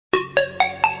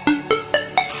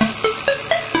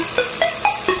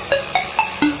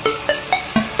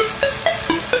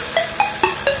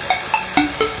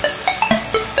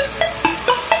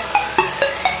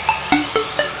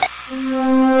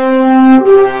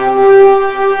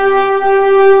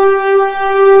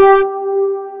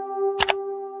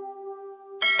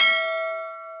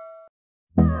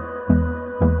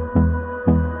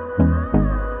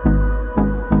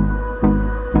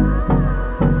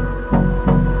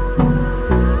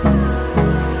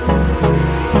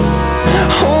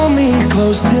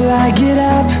close till I get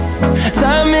up.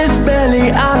 Time is barely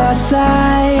on our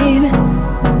side.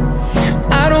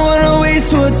 I don't wanna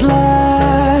waste what's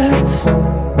left.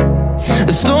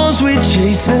 The storms we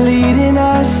chase are leading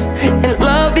us, and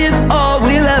love is all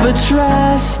we'll ever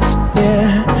trust. Yeah,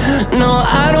 no,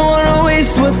 I don't wanna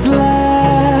waste what's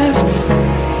left.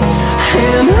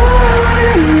 And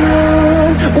on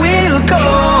we'll go,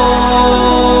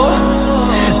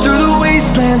 through the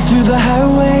wastelands, through the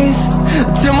highways,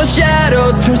 till my shadow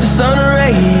turns to sun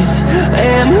rays.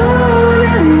 And on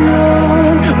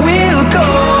we'll go,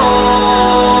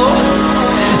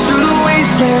 through the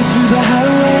wastelands, through the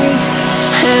highways,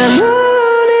 and on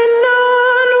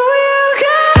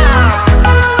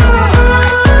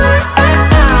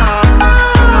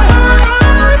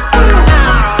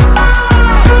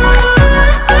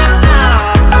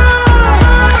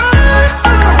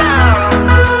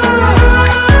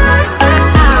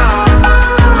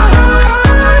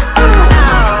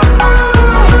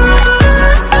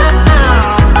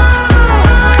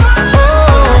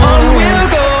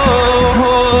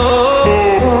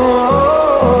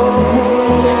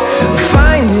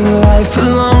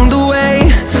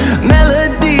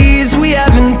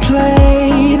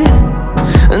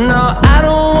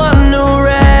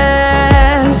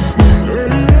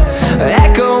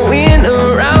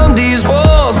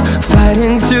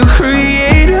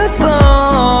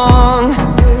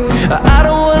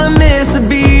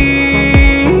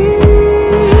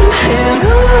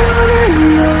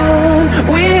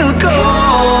we'll go.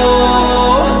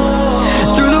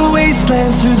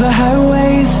 Through the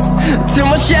highways, till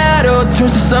my shadow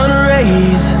turns to sun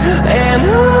rays. And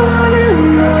on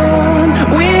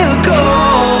we'll go,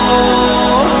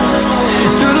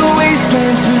 through the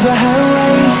wastelands, through the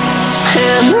highways,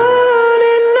 and on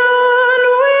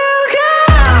we'll go.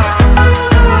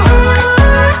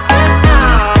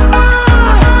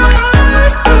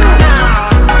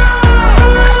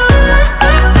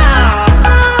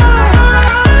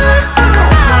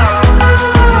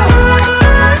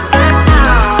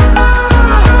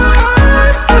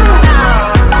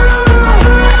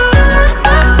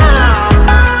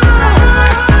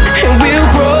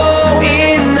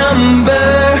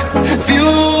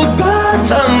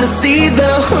 See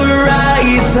the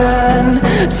horizon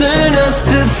turn us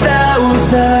to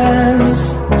thousands,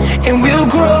 and we'll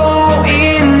grow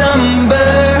in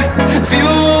number,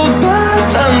 fueled by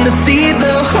them. To see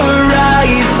the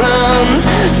horizon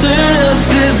turn us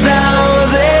to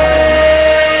thousands,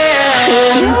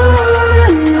 and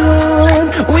on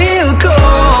we'll go,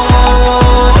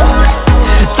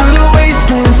 through the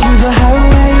wastelands, through the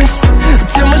highways,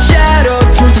 till my shadow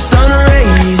turns to sun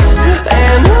rays.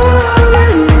 And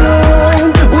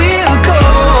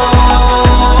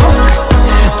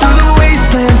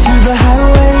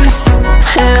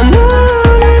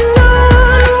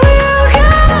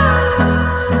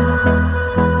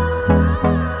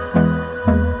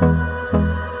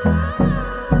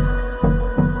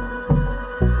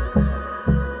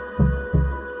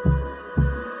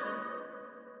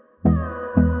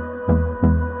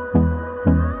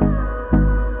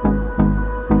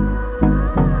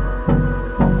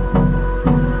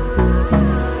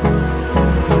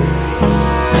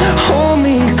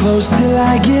close till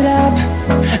I get up.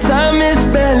 Time is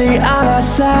barely on our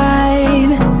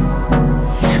side.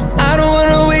 I don't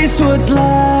wanna waste what's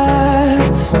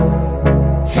left.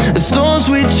 The storms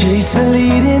we chase are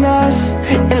leading us,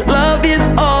 and love is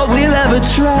all we'll ever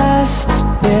trust.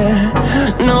 Yeah,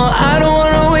 no, I don't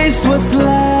wanna waste what's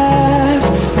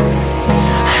left.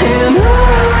 And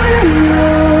on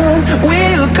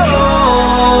we'll go,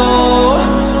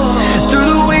 through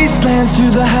the wastelands,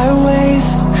 through the highways,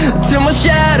 till my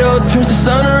shadow turns to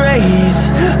sun rays.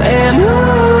 And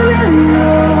on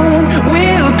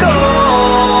we'll go,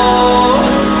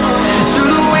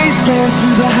 through the wastelands,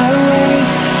 through the highways,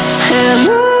 and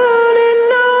on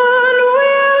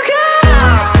we'll go.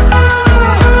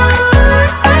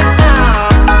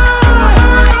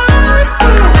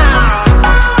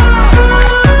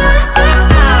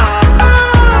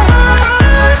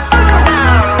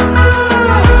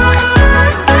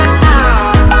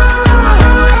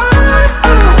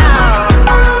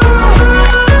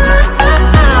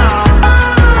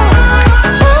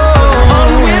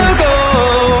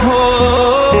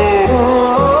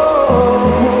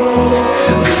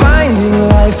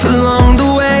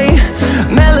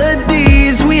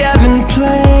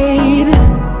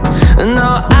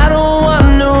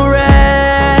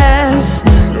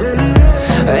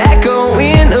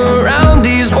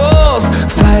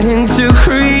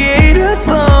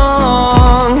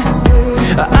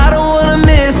 I don't wanna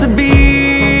miss a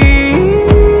beat.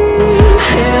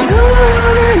 And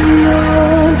on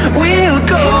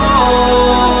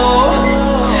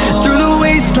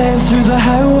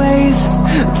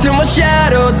till my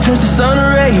shadow turns to sun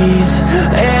rays.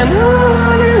 And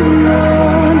on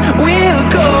we'll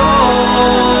go,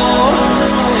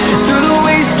 through the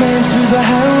wastelands, through the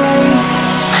highways,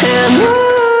 and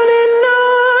on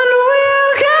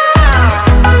we'll go.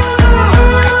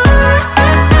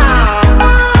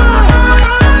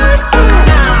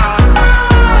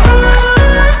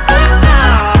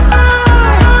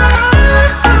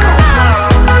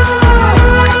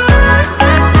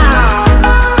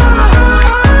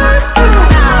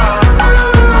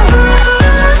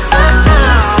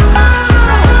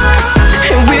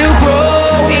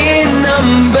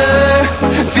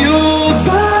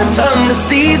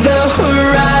 See the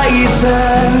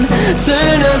horizon,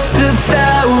 turn us to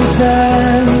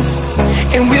thousands,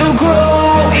 and we'll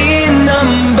grow in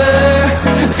number,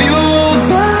 fueled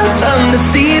by them to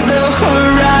see the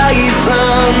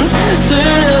horizon,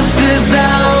 turn us to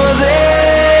thousands,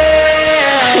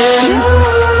 and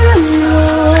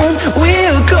on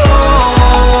we'll go,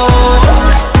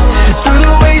 through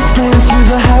the wastelands, through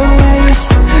the highways,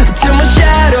 till my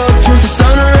shadow turns to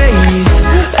sun rays,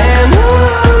 and on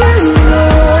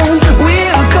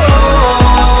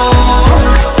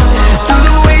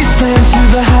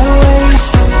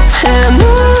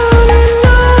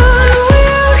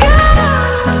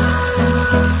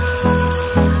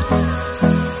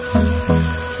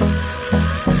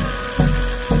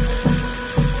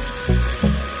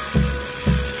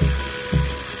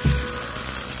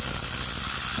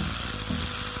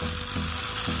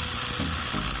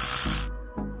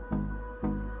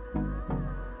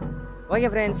okay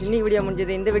friends, இன்னைக்கு video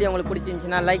முடிஞ்சது. இந்த video உங்களுக்கு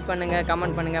பிடிச்சிருந்துச்சுன்னா like பண்ணுங்கள்,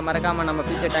 comment பண்ணுங்கள். மறக்காமல் நம்ம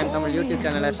future time Tamil YouTube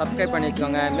சேனலை சப்ஸ்கிரைப் பண்ணி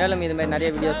வச்சுக்கோங்க. மேலும் இது மாதிரி நிறைய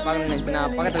வீடியோஸ் பார்க்கணும்னு நினச்சிங்கன்னா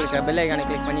பக்கத்தில் இருக்கிற பெல் ஐக்கானை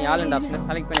கிளிக் பண்ணி ஆல் அண்ட் ஆப்ஷனை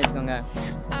செலக்ட் பண்ணி வச்சுக்கோங்க.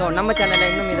 ஸோ நம்ம சேனலில்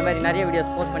இன்னும் இது மாதிரி நிறைய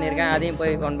வீடியோஸ் போஸ்ட் பண்ணியிருக்கேன். அதையும்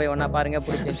போய் 1 by 1 பாருங்கள்.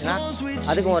 பிடிச்சிருச்சுன்னா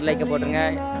அதுக்கும் ஒரு லைக்கை போட்டுருங்க.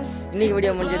 இன்றைக்கி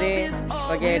வீடியோ முடிஞ்சது.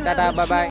 ஓகே, டாடா, பாய்.